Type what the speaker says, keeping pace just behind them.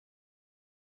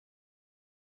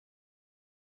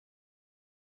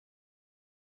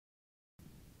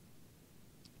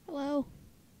Hello.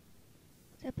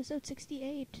 It's episode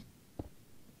 68.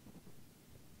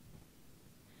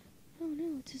 Oh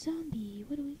no, it's a zombie.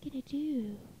 What are we gonna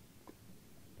do?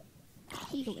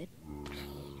 Heal it.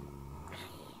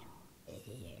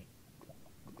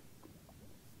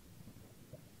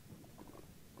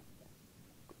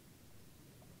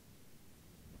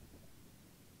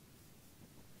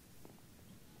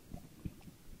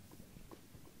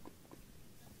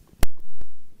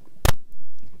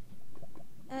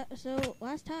 So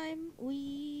last time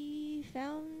we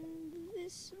found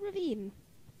this ravine.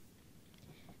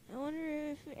 I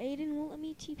wonder if Aiden will let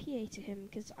me TPA to him,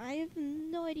 because I have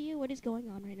no idea what is going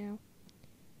on right now.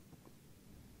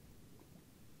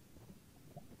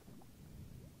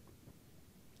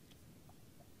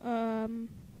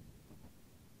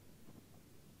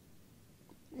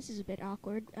 This is a bit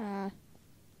awkward.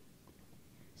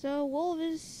 So Wolv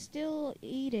is still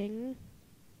eating.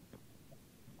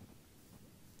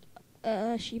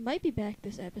 She might be back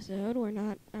this episode or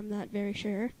not. I'm not very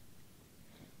sure.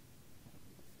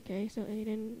 Okay, so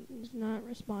Aiden is not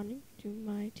responding to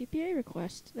my TPA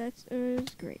request. That's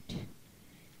great.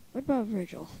 What about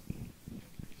Virgil?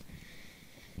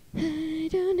 I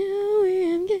don't know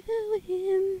where I'm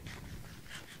going.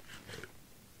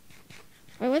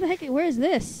 Wait, what the heck? Where is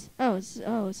this?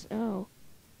 Oh.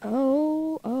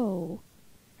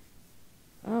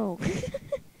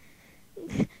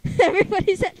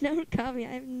 Everybody's at Narukami.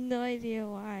 I have no idea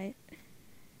why.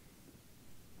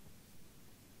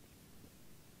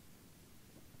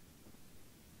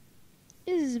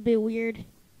 This is a bit weird.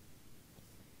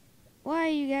 Why are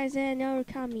you guys at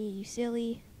Narukami, you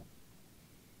silly?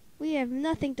 We have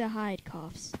nothing to hide,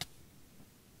 coughs.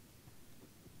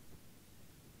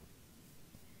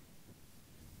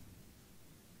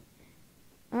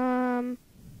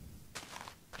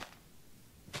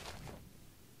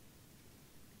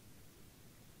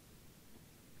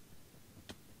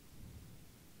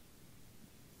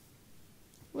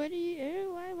 What do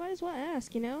you, why does one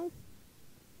ask, you know?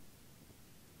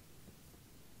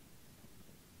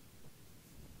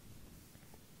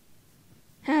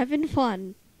 Having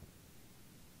fun.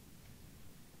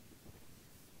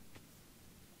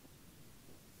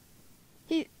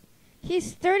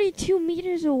 He's 32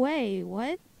 meters away.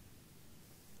 What?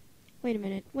 Wait a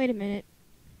minute.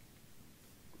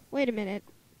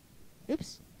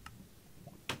 Oops.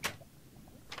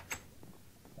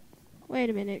 Wait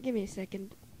a minute. Give me a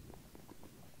second.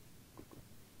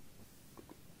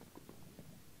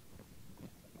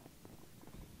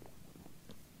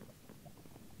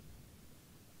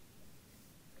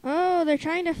 Oh, they're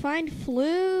trying to find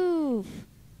Fluf.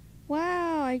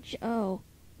 Wow, oh.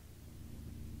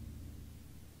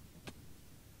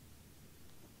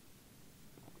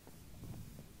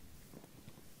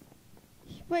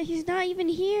 But he's not even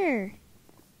here.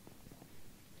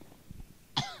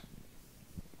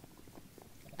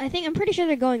 I'm pretty sure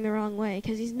they're going the wrong way,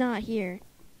 because he's not here.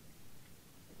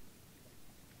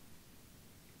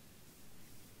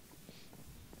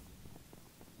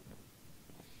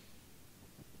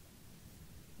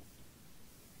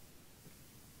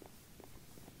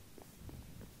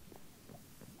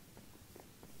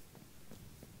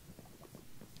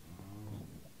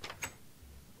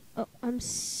 Oh, I'm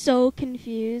so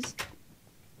confused.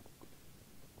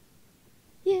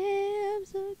 Yeah, I'm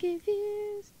so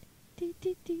confused.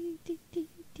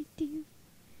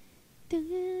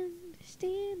 Don't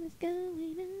understand what's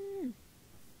going on.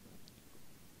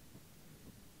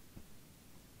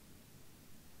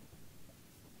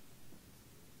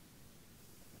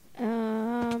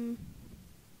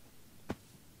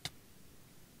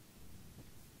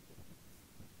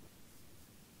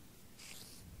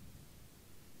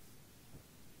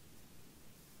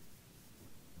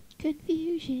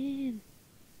 Confusion.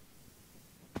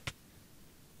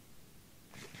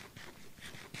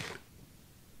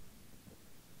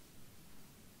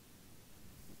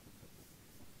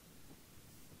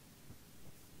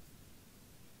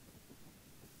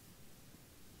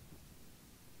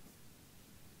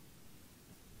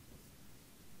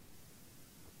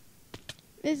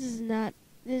 This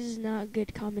is not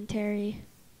good commentary.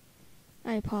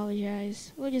 I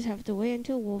apologize. We'll just have to wait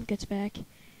until Wolv gets back.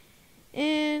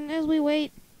 And as we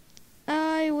wait,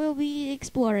 I will be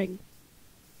exploring.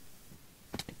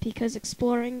 Because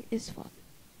exploring is fun.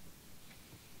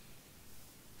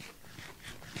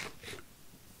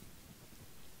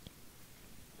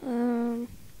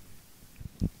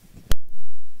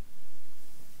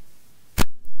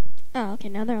 Oh, okay,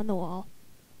 now they're on the wall.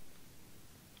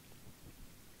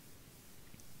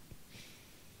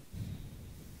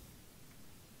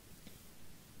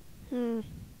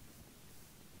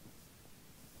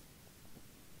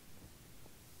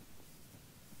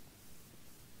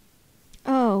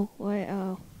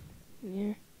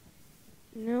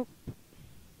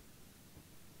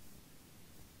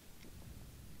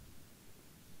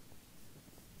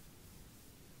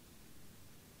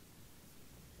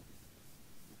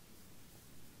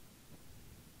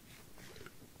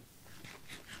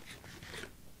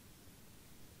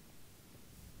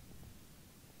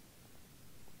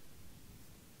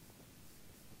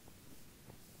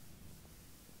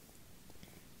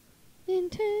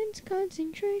 intense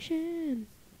concentration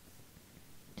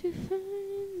to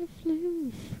find the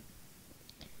Fluf.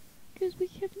 'Cause we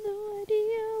have no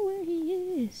idea where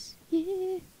he is.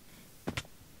 Yeah.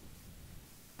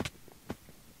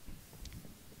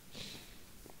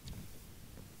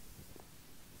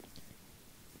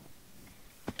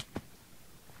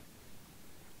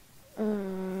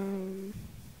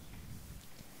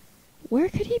 Where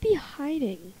could he be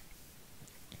hiding?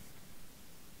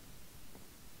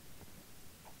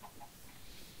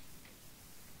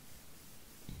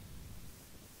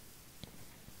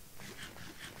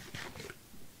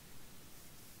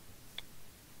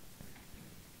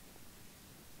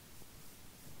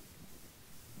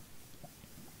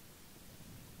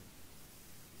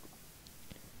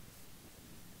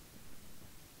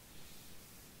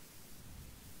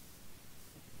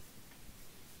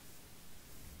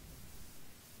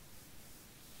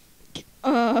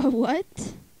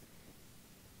 What?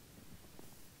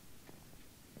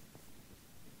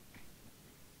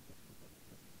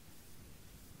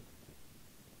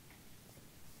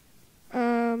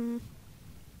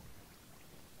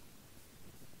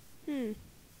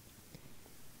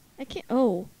 I can't.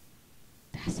 Oh,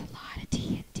 that's a lot of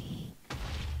TNT.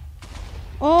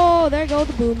 Oh, there go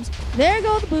the booms. There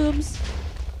go the booms.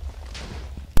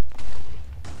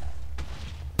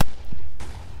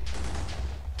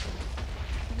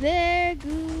 There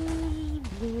goes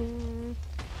boom.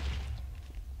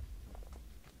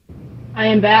 I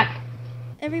am back.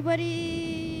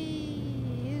 Everybody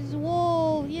is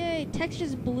Wolv. Yay! Text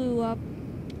just blew up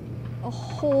a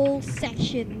whole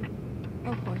section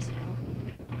of horsepower.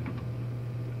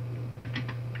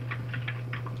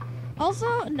 Also,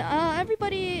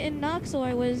 everybody in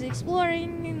Noxor was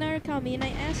exploring Narukami, and I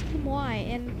asked them why,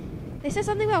 and they said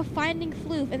something about finding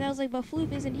Fluf, and I was like, but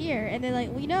Fluf isn't here, and they're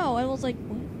like, we know. I was like,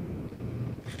 what?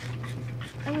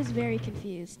 I was very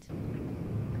confused.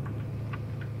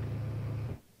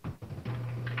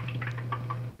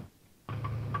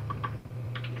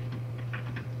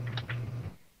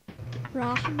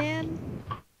 Rahman?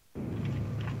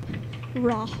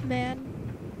 Rahman?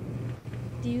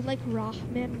 Do you like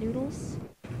Rahman noodles?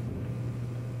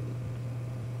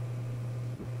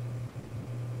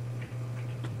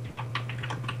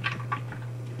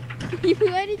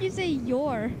 Why did you say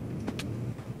your?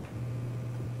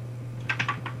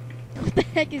 What the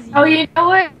heck is your? Oh, you know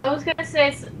what? I was gonna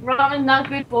say ramen's not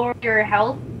good for your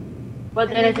health, but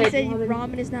then I said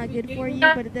ramen is not good for you,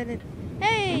 but then it.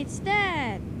 Hey, it's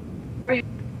that.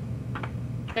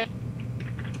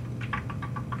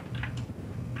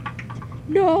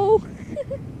 No.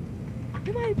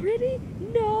 Am I pretty?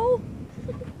 No.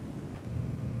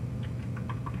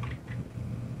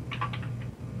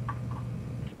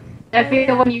 I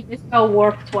feel when you just spell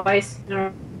work twice in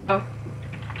a row.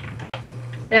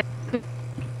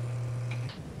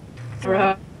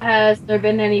 Has there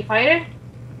been any fighter?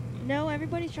 No,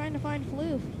 everybody's trying to find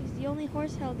Fluf. He's the only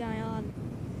horse hell guy on.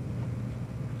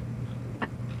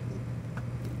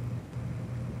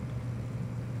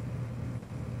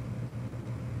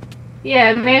 Yeah,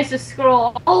 I managed to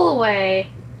scroll all the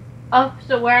way up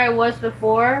to where I was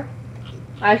before.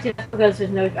 Actually, that's because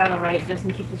there's no on the right. It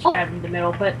doesn't keep the chat in the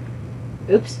middle, but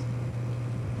oops.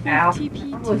 Ow.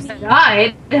 TP Almost to me.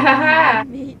 died.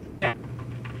 Me.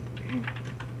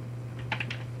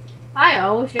 I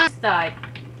almost just died.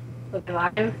 Look, I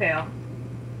didn't fail.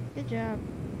 Good job.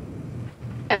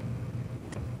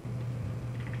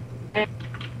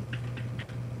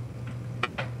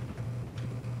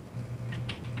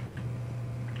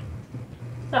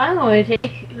 So I'm going to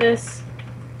take this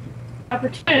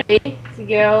opportunity to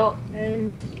go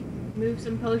and move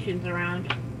some potions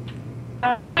around.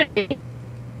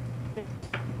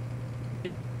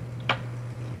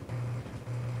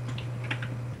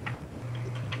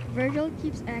 Virgil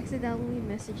keeps accidentally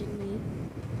messaging me.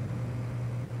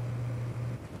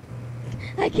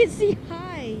 I can see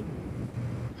hi.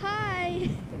 Hi.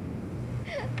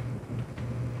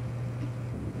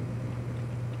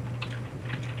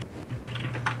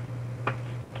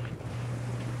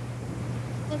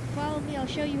 Look, follow me. I'll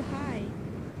show you hi.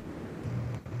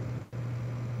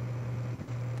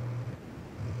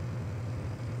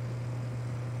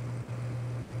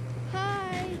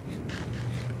 Hi.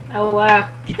 Oh wow.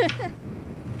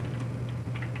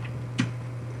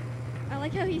 I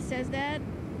like how he says that.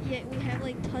 Yet we have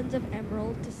like tons of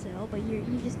emerald to sell, but you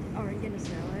just aren't gonna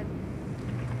sell it.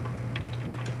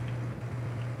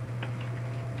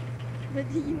 But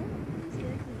you know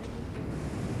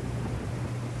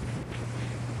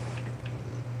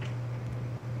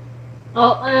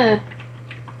Oh, I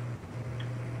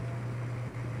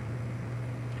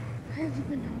have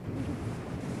the monopoly.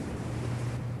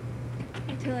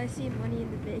 see money in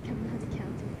the bank, I'm not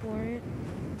accounting for it.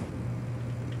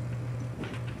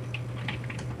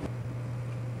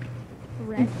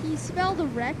 Wreck? He spelled a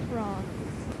wreck wrong.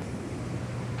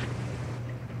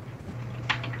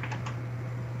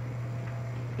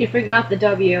 You forgot the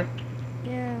W.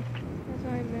 Yeah, that's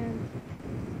what I meant.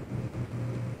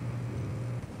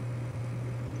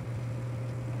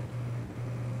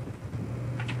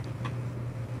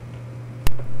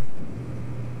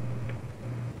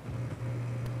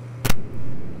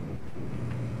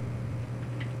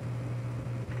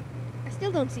 I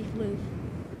still don't see Fluf.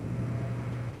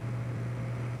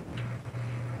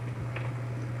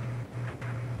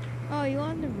 Oh, you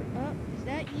on the is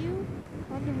that you?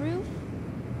 On the roof?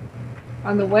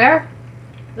 On the where?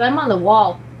 'Cause I'm on the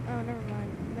wall. Oh, never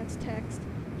mind. That's text.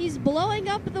 He's blowing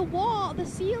up the wall, the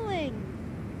ceiling.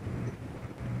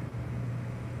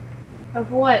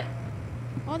 Of what?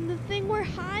 On the thing where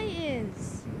high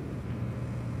is.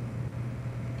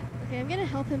 Okay, I'm gonna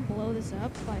help him blow this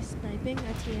up by sniping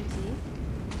a TNT.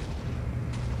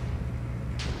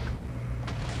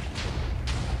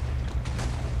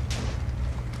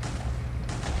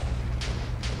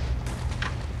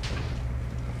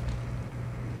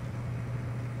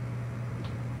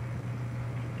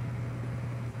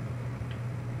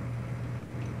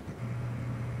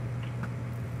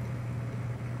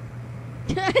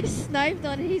 I sniped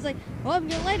on it. He's like, oh, I'm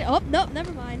gonna light it. Oh, nope,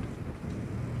 never mind.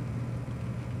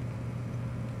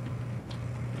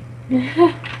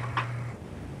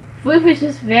 Fluf has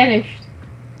just vanished.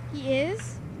 He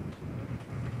is?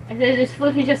 I said this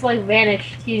Fluf has just like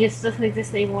vanished. He just doesn't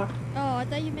exist anymore. Oh, I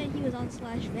thought you meant he was on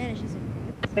 /vanishes.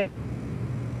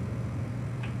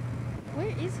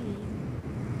 Where is he?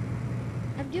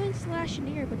 I'm doing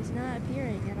 /near, but he's not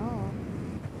appearing at all.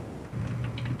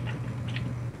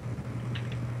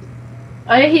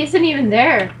 Oh, yeah, he isn't even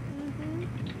there.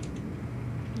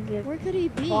 Mm-hmm. Where could he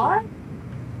be? What?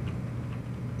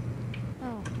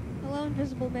 Oh, hello,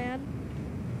 invisible man.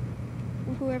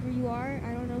 Or whoever you are.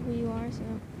 I don't know who you are, so.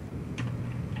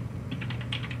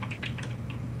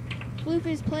 Fluf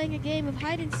is playing a game of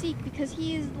hide and seek because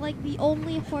he is like the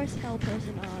only horse hell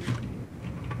person on.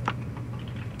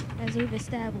 As we've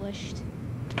established.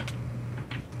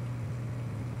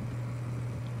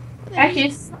 Actually,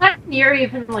 it's not near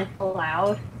even like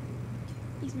loud.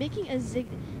 He's making a zig.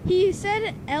 He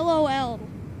said LOL.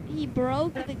 He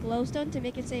broke the glowstone to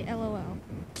make it say LOL.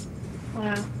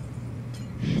 Wow.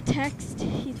 Text.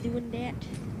 He's doing that.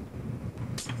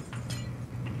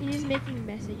 He's making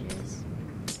messages.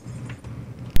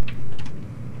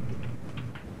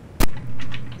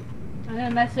 I'm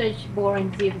gonna message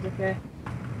Boring, see if it's okay.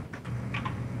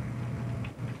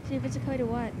 See if it's a code to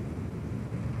what?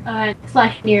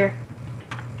 /near.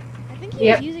 I think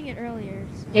he was using it earlier.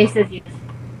 So. Yeah, he says yes.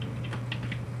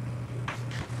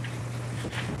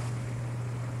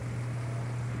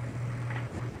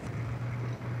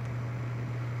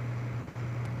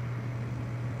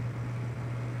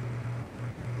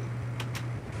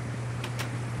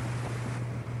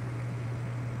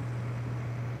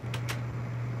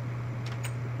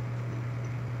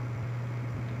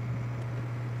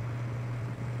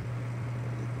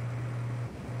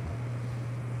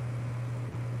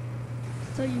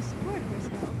 So you support horse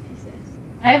hell, he says.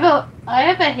 I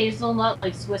have a hazelnut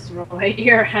like Swiss roll right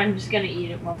here. I'm just gonna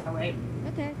eat it while I wait.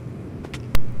 Okay.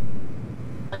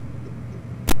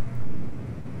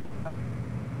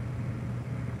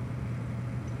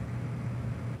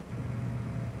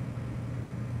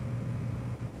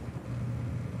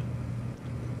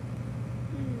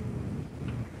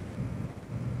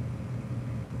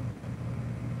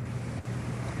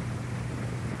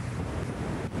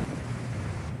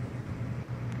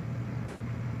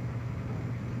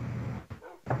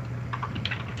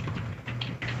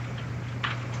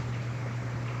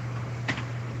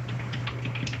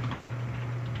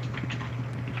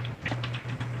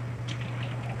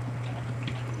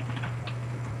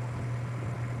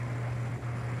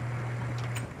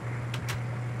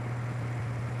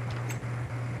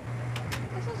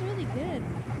 That sounds really good.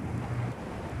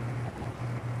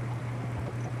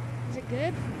 Is it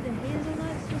good? The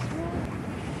hazelnuts just roll?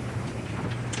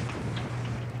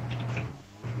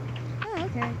 Oh,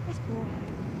 okay. That's cool.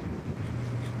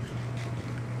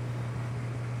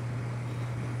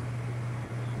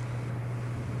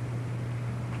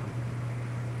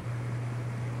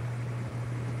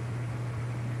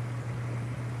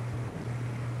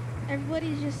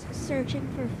 Everybody's just searching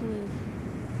for Fluf.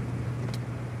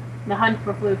 The hunt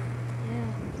for Fluf.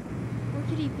 Yeah. Where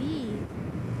could he be?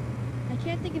 I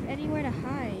can't think of anywhere to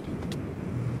hide.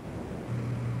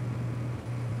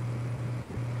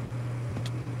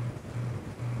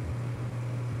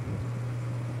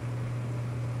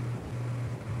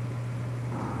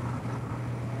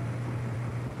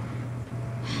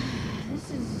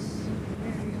 is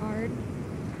very hard.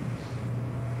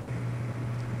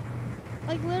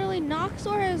 Like literally,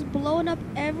 Noxor has blown up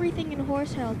everything in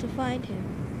Horse Hell to find him.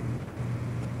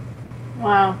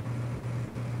 Wow.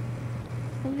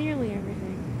 Well, nearly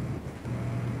everything.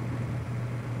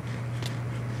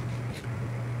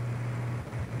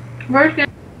 We're just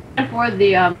gonna afford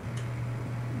the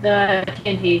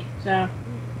TNT, so.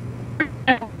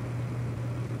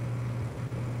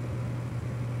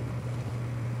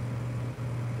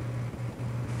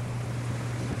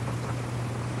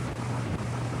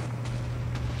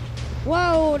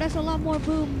 Whoa, that's a lot more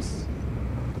booms.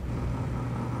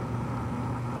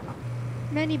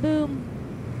 Many boom.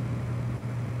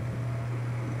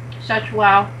 Such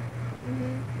wow.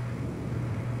 Mhm.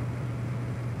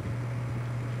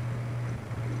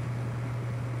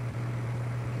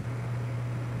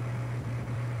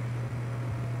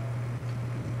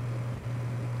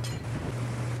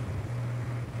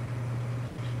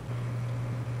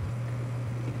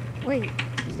 Wait,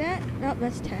 is that? No,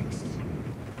 that's text.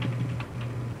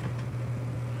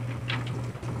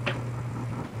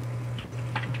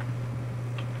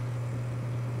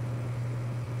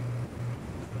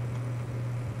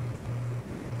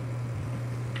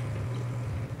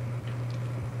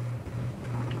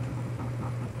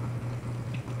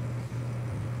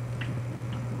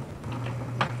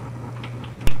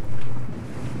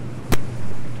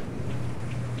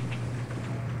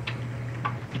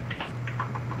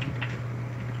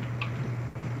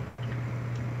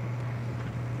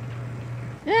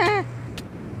 Ah!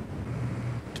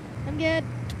 I'm good.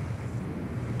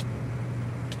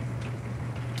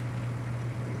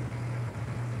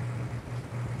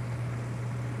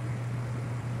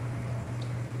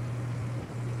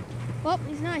 Well,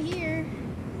 he's not here.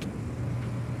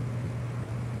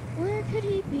 Where could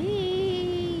he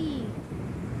be?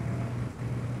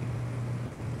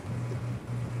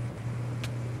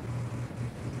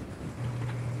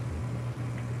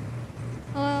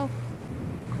 Hello?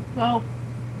 Well,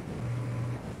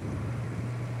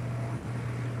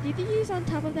 Do you think he's on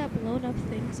top of that blown up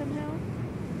thing somehow?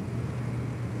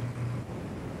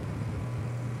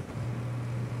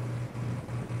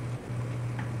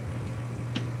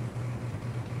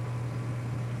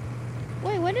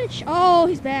 Wait, when did oh,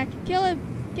 he's back. Kill him.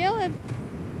 Kill him.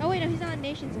 Oh, wait, no, he's not in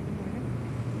Nations anymore.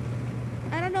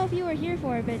 I don't know if you were here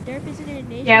for it, but Derp isn't in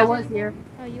Nations yeah, I was anymore. here.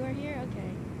 Oh, you were here?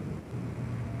 Okay.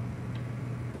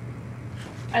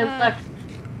 I left.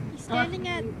 He's standing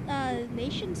at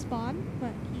Nation spawn,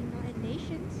 but he's not in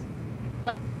Nations.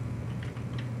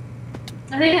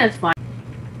 I think that's fine.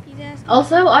 He's asking.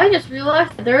 Also, I just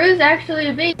realized that there is actually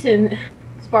a base in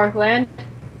Sparkland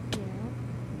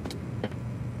Yeah.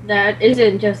 that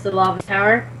isn't just the lava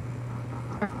tower.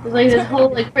 There's like this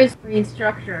whole like prison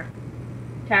structure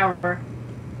tower.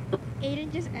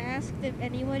 Aiden just asked if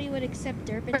anybody would accept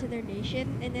Derp into their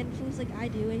nation, and then Fluf's like, I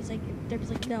do, and he's like, Derp's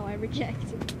like, no, I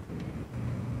reject.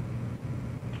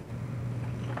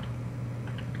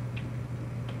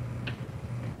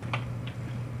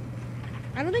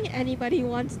 I don't think anybody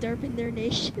wants Derp in their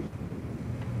nation.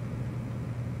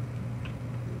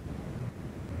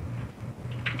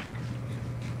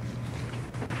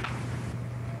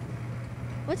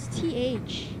 What's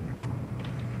TH?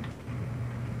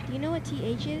 Do you know what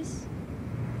TH is?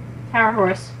 Tower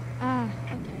horse. Ah,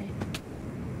 okay.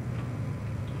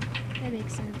 That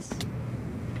makes sense.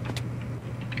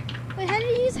 Wait, how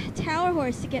did he use Tower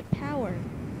Horse to get power?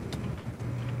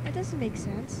 That doesn't make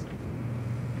sense.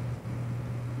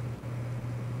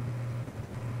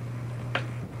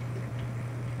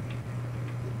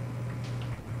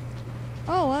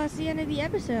 Oh, well, that's the end of the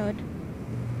episode.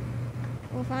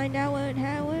 We'll find out where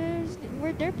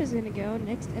Derp is gonna go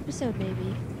next episode,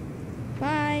 maybe.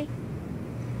 Bye.